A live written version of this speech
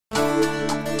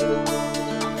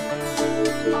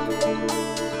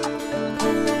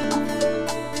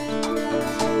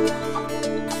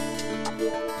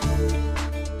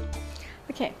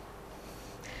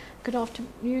Good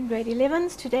afternoon, grade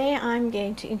 11s. Today I'm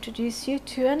going to introduce you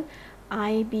to an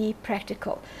IB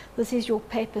practical. This is your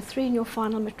paper 3 in your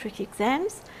final matric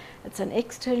exams. It's an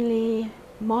externally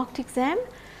marked exam.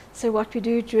 So what we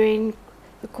do during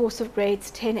the course of grades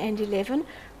 10 and 11,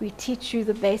 we teach you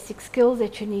the basic skills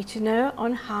that you need to know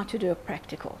on how to do a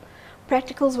practical.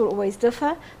 Practicals will always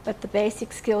differ, but the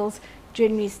basic skills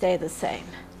generally stay the same.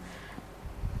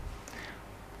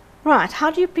 Right,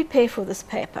 how do you prepare for this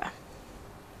paper?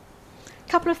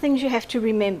 Couple of things you have to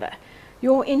remember.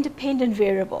 Your independent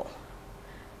variable.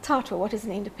 Tato, what is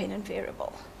an independent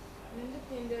variable? An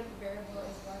independent variable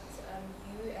is what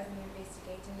you as an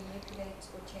investigator manipulate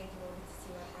or change in order to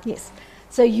see what happens. Yes.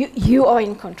 So you are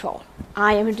in control.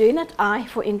 I am doing it. I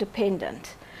for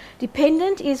independent.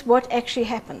 Dependent is what actually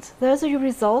happens. Those are your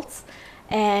results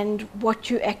and what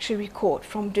you actually record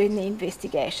from doing the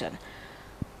investigation.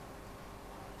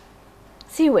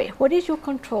 Siwe, what is your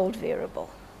controlled variable?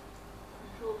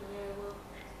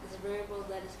 Variable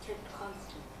that is kept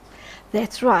constant.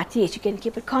 That's right, yes, you can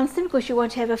keep it constant because you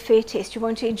want to have a fair test. You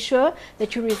want to ensure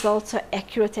that your results are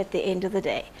accurate at the end of the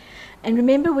day. And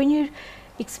remember, when you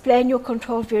explain your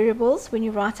control variables, when you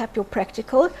write up your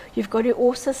practical, you've got to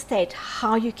also state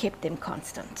how you kept them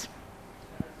constant.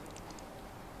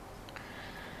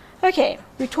 Okay,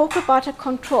 we talk about a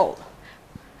control.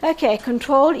 Okay,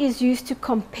 control is used to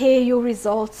compare your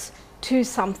results to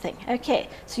something. Okay,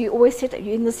 so you always set up,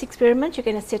 in this experiment, you're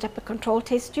going to set up a control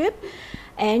test tube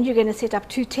and you're going to set up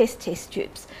 2 test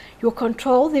tubes. Your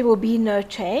control, there will be no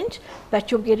change,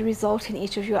 but you'll get a result in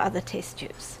each of your other test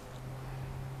tubes.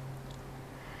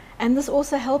 And this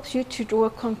also helps you to draw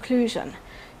a conclusion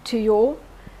to your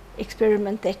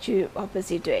experiment that you are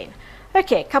busy doing.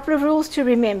 Okay, a couple of rules to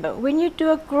remember. When you do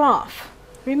a graph,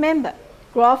 remember,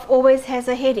 graph always has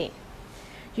a heading.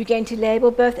 You're going to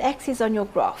label both axes on your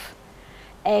graph.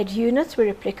 Add units where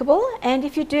applicable, and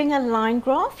if you're doing a line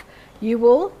graph, you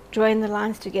will join the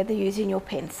lines together using your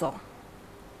pencil.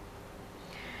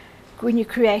 When you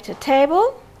create a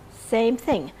table, same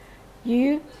thing.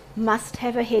 You must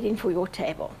have a heading for your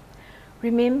table.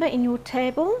 Remember, in your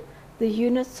table, the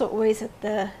units are always at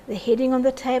the heading on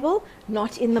the table,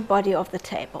 not in the body of the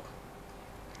table.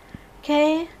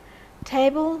 Okay,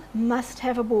 table must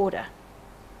have a border,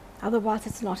 otherwise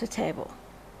it's not a table.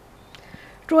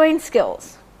 Drawing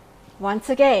skills. Once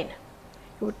again,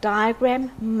 your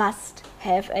diagram must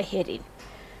have a heading.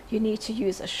 You need to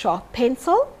use a sharp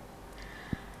pencil.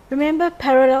 Remember,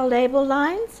 parallel label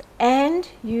lines, and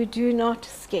you do not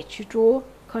sketch. You draw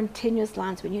continuous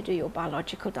lines when you do your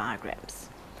biological diagrams.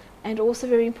 And also,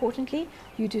 very importantly,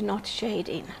 you do not shade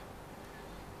in.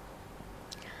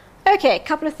 Okay, a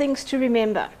couple of things to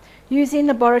remember. Using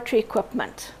laboratory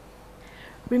equipment.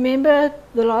 Remember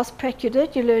the last prac you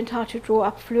did, you learned how to draw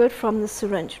up fluid from the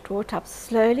syringe. Draw it up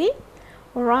slowly,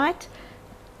 all right?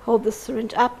 Hold the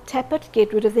syringe up, tap it,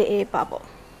 get rid of the air bubble.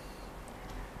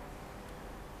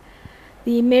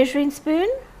 The measuring spoon,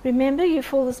 remember you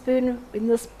fill the spoon in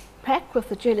this pack with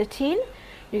the gelatine.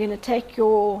 You're going to take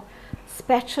your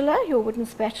spatula, your wooden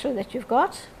spatula that you've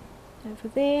got over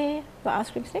there, the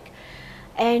ice cream stick,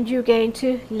 and you're going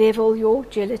to level your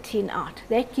gelatine out.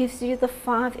 That gives you the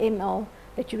 5 ml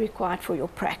that you required for your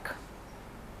prac.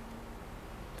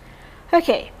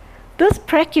 Okay, this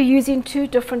prac you're using 2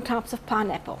 different types of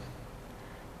pineapple.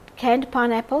 Canned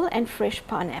pineapple and fresh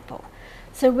pineapple.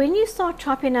 So when you start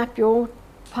chopping up your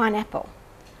pineapple,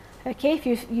 okay, if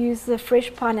you use the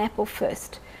fresh pineapple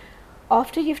first,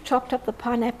 after you've chopped up the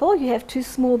pineapple, you have 2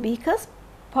 small beakers.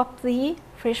 Pop the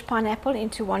fresh pineapple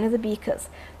into one of the beakers.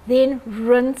 Then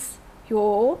rinse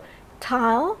your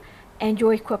tile and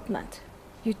your equipment.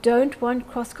 You don't want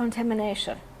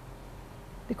cross-contamination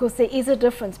because there is a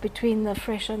difference between the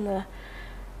fresh and the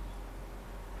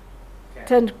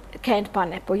canned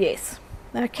pineapple, yes.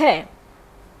 Okay.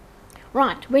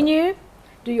 Right, when you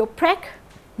do your prac,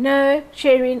 no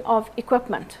sharing of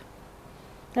equipment.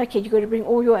 Okay, you've got to bring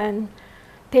all your own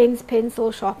pens,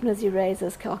 pencils, sharpeners,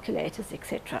 erasers, calculators,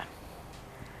 etc.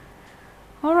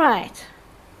 All right.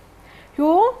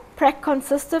 Your prac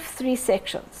consists of 3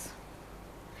 sections.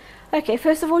 Okay,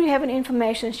 first of all, you have an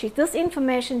information sheet. This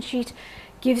information sheet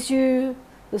gives you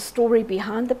the story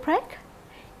behind the prac.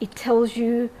 It tells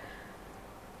you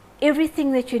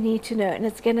everything that you need to know, and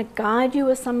it's going to guide you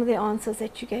with some of the answers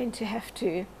that you're going to have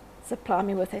to supply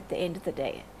me with at the end of the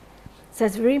day. So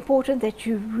it's very important that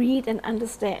you read and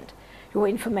understand your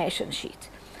information sheet.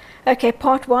 Okay,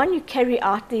 part 1, you carry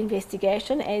out the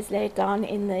investigation as laid down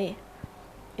in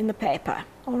the paper.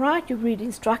 All right, you read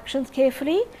instructions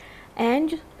carefully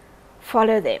and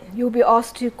follow them. You'll be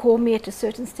asked to call me at a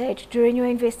certain stage during your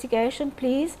investigation.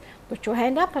 Please put your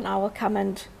hand up and I will come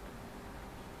and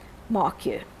mark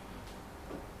you.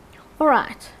 All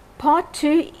right, part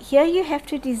 2, here you have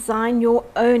to design your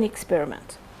own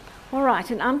experiment. All right,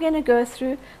 and I'm going to go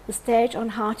through the stage on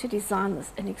how to design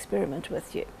an experiment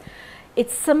with you.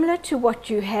 It's similar to what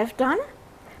you have done,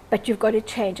 but you've got to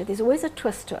change it. There's always a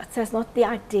twist to it, so it's not the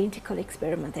identical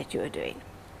experiment that you are doing.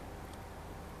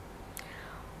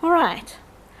 All right,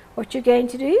 what you're going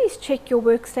to do is check your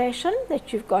workstation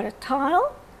that you've got a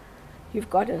tile, you've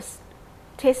got a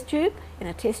test tube in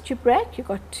a test tube rack, you've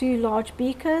got 2 large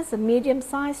beakers, a medium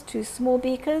size, 2 small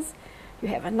beakers, you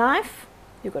have a knife,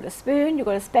 you've got a spoon, you've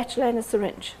got a spatula and a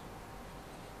syringe,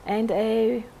 and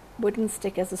a wooden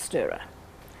stick as a stirrer.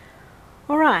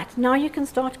 All right, now you can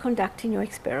start conducting your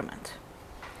experiment.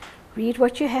 Read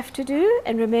what you have to do,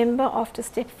 and remember, after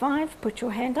step 5, put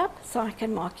your hand up so I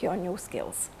can mark you on your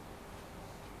skills.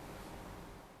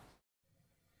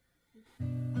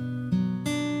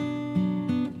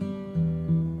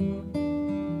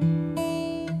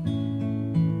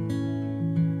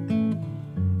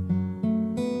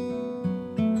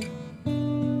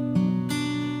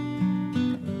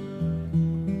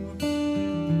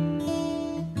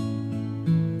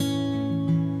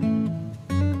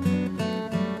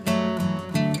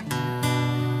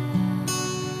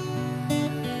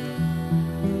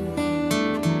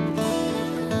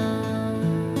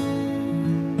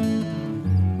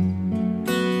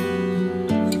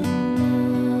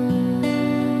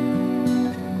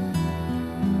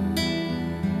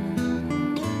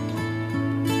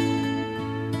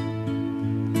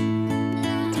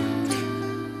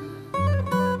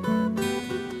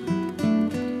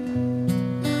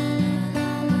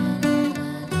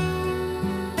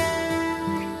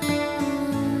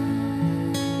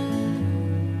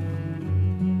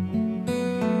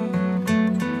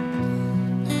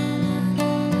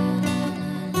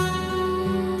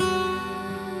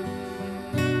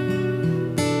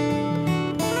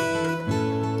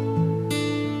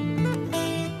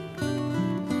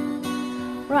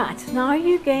 Right, now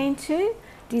you're going to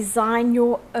design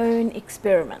your own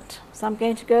experiment. So I'm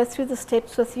going to go through the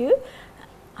steps with you,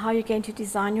 how you're going to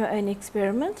design your own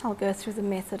experiment. I'll go through the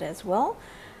method as well,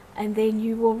 and then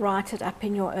you will write it up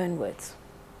in your own words.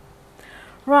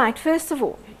 Right, first of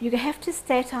all, you have to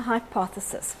state a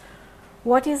hypothesis.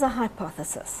 What is a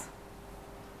hypothesis?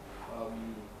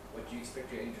 What do you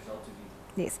expect your end result to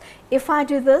be? Yes, if I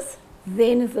do this,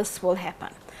 then this will happen.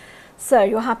 So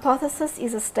your hypothesis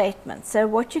is a statement. So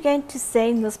what you're going to say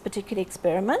in this particular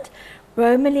experiment,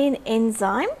 bromelain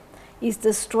enzyme is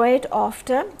destroyed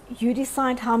after you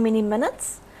decide how many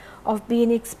minutes of being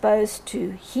exposed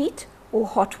to heat or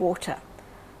hot water.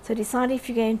 So decide if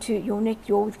you're going to,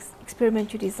 your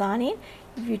experiment you're designing,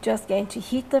 if you're just going to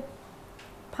heat the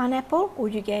pineapple or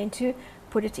you're going to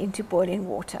put it into boiling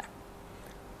water.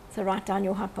 So write down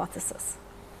your hypothesis.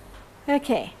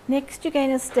 Okay, next you're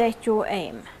going to state your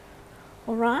aim.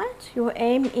 All right, your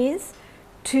aim is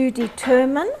to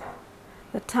determine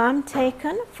the time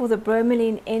taken for the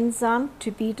bromelain enzyme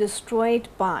to be destroyed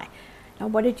by. Now,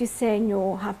 what did you say in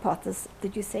your hypothesis?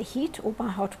 Did you say heat or by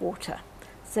hot water?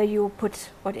 So you'll put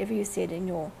whatever you said in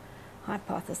your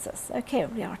hypothesis. Okay,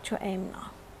 write your aim now.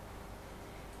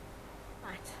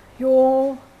 Right,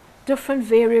 your different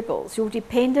variables. Your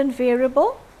dependent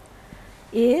variable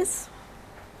is,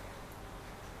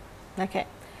 okay.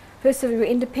 First of all, your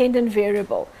independent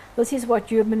variable. This is what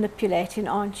you're manipulating,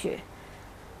 aren't you?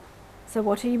 So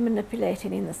what are you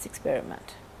manipulating in this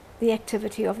experiment? The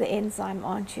activity of the enzyme,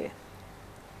 aren't you?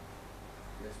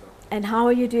 Yes, ma'am. And how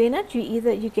are you doing it?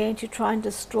 You're going to try and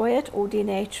destroy it or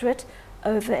denature it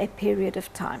over a period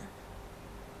of time.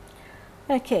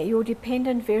 Okay, your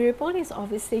dependent variable is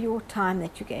obviously your time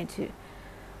that you're going to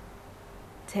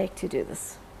take to do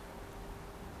this.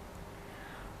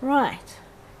 Right.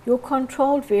 Your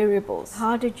controlled variables,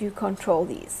 how did you control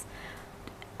these?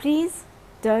 Please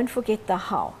don't forget the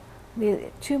how. There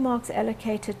are 2 marks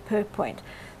allocated per point.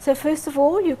 So first of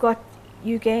all,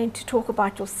 you're going to talk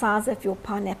about your size of your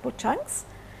pineapple chunks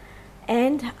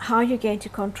and how you're going to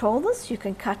control this. You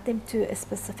can cut them to a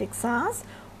specific size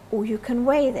or you can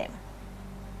weigh them.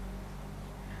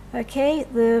 Okay,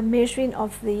 the measuring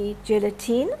of the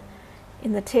gelatin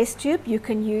in the test tube, you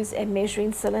can use a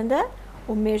measuring cylinder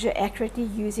or measure accurately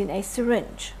using a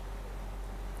syringe.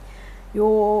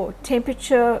 Your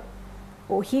temperature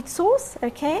or heat source,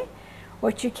 okay,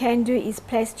 what you can do is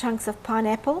place chunks of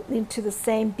pineapple into the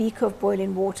same beaker of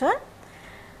boiling water,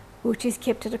 which is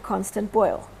kept at a constant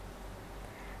boil.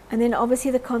 And then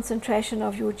obviously the concentration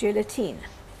of your gelatin.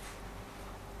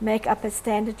 Make up a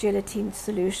standard gelatin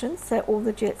solution, so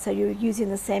so you're using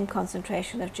the same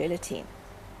concentration of gelatin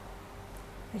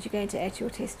as you're going to add to your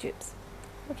test tubes.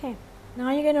 Okay.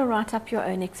 Now you're going to write up your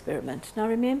own experiment. Now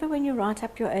remember, when you write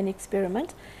up your own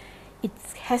experiment, it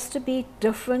has to be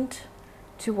different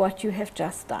to what you have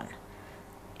just done.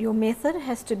 Your method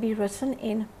has to be written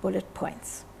in bullet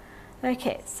points.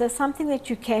 Okay, so something that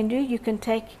you can do, you can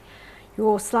take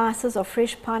your slices of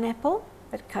fresh pineapple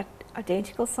but cut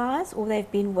identical size, or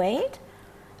they've been weighed.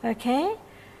 Okay,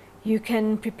 you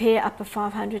can prepare up a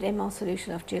 500 ml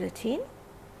solution of gelatin.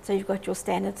 So you've got your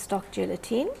standard stock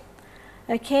gelatin.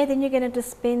 Okay, then you're going to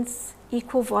dispense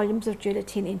equal volumes of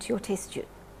gelatin into your test tube.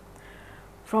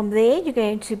 From there, you're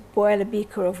going to boil a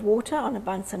beaker of water on a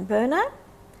Bunsen burner.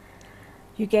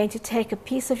 You're going to take a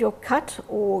piece of your cut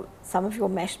or some of your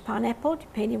mashed pineapple,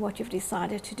 depending on what you've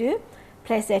decided to do,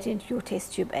 place that into your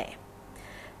test tube A.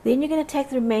 Then you're going to take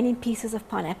the remaining pieces of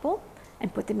pineapple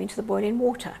and put them into the boiling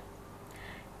water.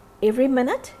 Every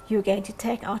minute, you're going to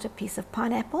take out a piece of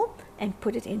pineapple and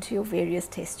put it into your various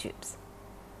test tubes.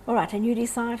 All right, and you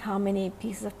decide how many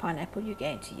pieces of pineapple you're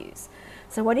going to use.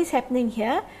 So what is happening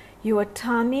here, you are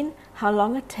timing how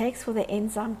long it takes for the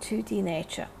enzyme to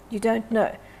denature. You don't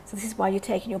know. So this is why you're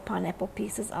taking your pineapple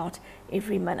pieces out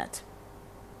every minute.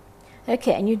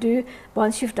 Okay, and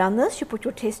once you've done this, you put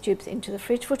your test tubes into the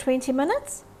fridge for 20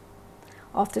 minutes.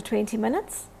 After 20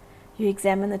 minutes, you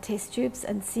examine the test tubes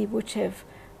and see which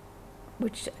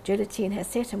gelatin has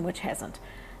set and which hasn't.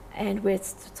 And where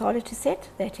it's started to set,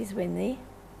 that is when the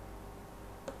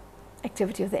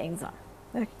activity of the enzyme.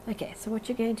 Okay, so what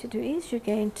you're going to do is you're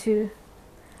going to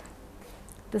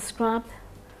describe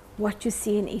what you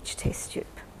see in each test tube.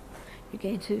 You're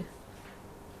going to,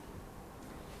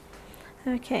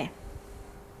 okay,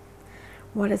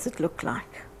 what does it look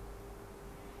like?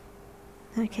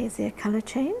 Okay, is there a color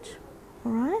change?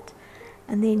 All right,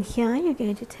 and then here you're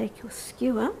going to take your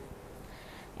skewer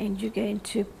and you're going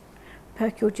to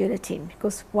poke your gelatin,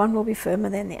 because one will be firmer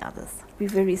than the others. It'll be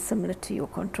very similar to your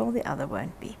control, the other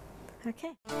won't be.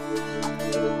 Okay.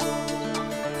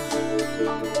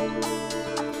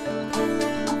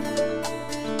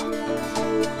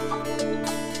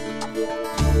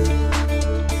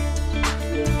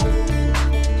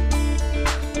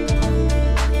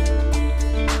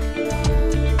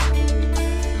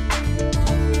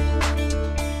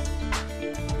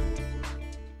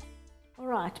 All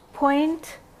right,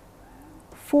 point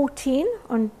 14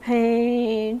 on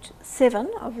page 7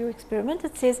 of your experiment,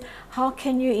 it says, how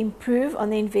can you improve on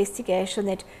the investigation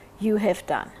that you have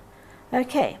done?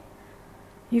 Okay,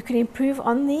 you can improve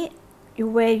on the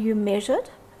way you measured.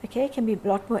 Okay, it can be a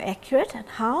lot more accurate. And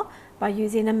how? By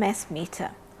using a mass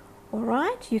meter. All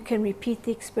right, you can repeat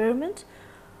the experiment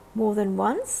more than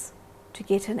once to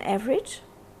get an average.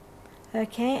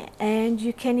 Okay, and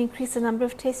you can increase the number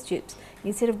of test tubes.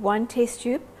 Instead of one test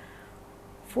tube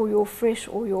for your fresh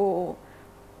or your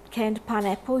canned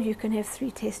pineapple, you can have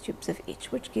 3 test tubes of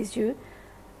each, which gives you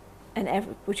an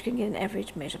average, which can get an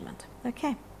average measurement.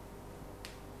 Okay.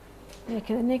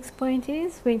 Okay, the next point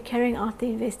is, when carrying out the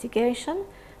investigation,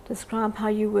 describe how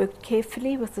you worked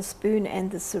carefully with the spoon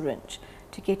and the syringe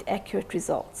to get accurate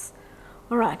results.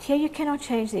 All right, here you cannot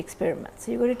change the experiment, so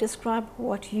you've got to describe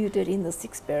what you did in this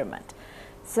experiment.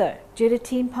 So,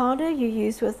 gelatin powder you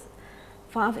use with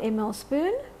 5 ml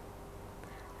spoon.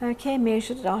 Okay,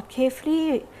 measured it out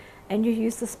carefully, and you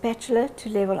use the spatula to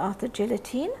level out the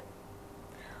gelatin.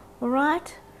 All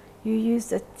right, you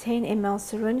use a 10 ml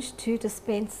syringe to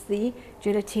dispense the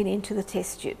gelatin into the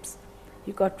test tubes.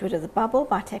 You got rid of the bubble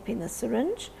by tapping the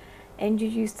syringe, and you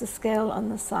use the scale on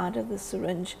the side of the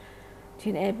syringe to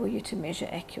enable you to measure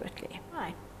accurately.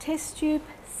 Right, test tube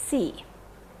C.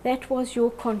 That was your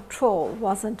control,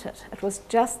 wasn't it? It was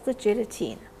just the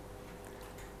gelatin.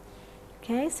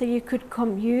 Okay, so you could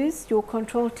use your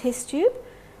control test tube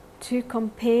to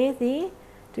compare the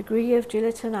degree of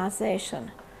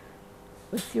gelatinization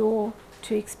with your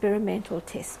 2 experimental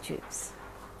test tubes.